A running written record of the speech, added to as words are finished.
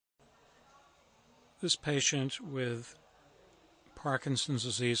This patient with Parkinson's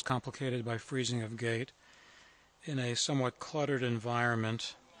disease complicated by freezing of gait in a somewhat cluttered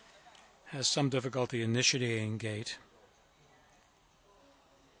environment has some difficulty initiating gait.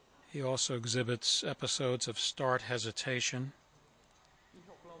 He also exhibits episodes of start hesitation,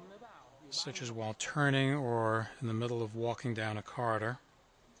 such as while turning or in the middle of walking down a corridor.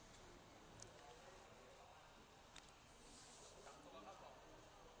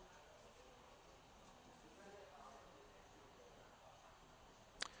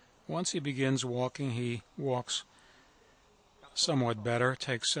 Once he begins walking, he walks somewhat better,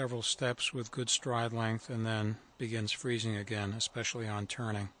 takes several steps with good stride length, and then begins freezing again, especially on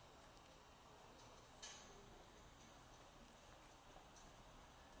turning.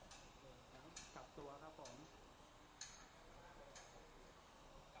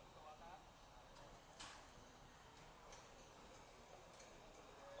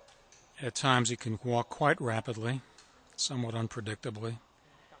 At times he can walk quite rapidly, somewhat unpredictably.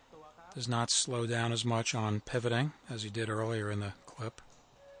 Does not slow down as much on pivoting as he did earlier in the clip.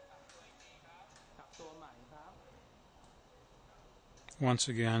 Once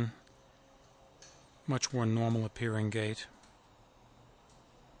again, much more normal appearing gait.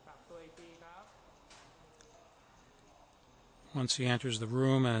 Once he enters the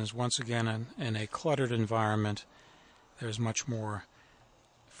room and is once again in a cluttered environment, there's much more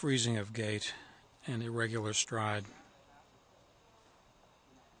freezing of gait and irregular stride.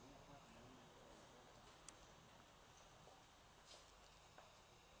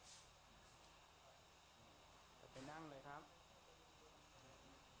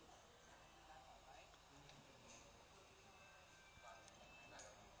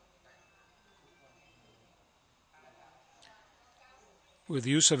 With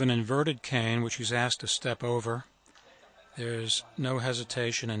use of an inverted cane, which he's asked to step over, there's no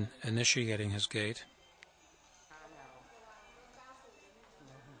hesitation in initiating his gait.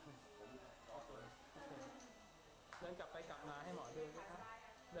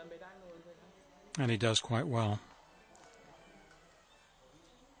 And he does quite well.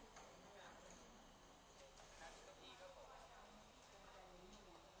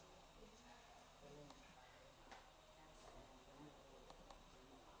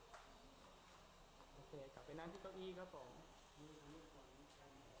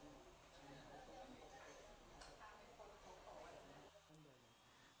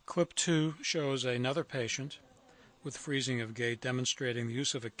 Clip 2 shows another patient with freezing of gait demonstrating the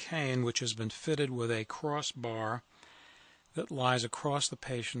use of a cane which has been fitted with a crossbar that lies across the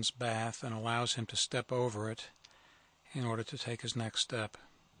patient's bath and allows him to step over it in order to take his next step.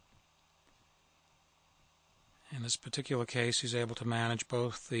 In this particular case, he's able to manage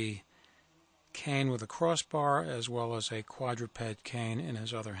both the cane with a crossbar as well as a quadruped cane in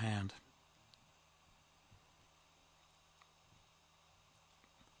his other hand.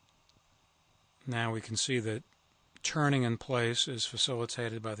 Now we can see that turning in place is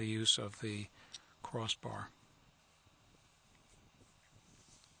facilitated by the use of the crossbar.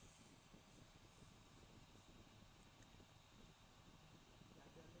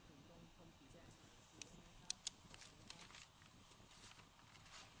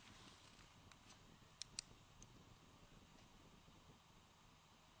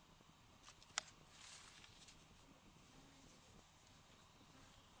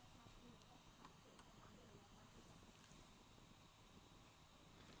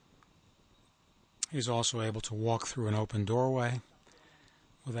 He's also able to walk through an open doorway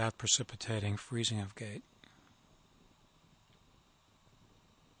without precipitating freezing of gait.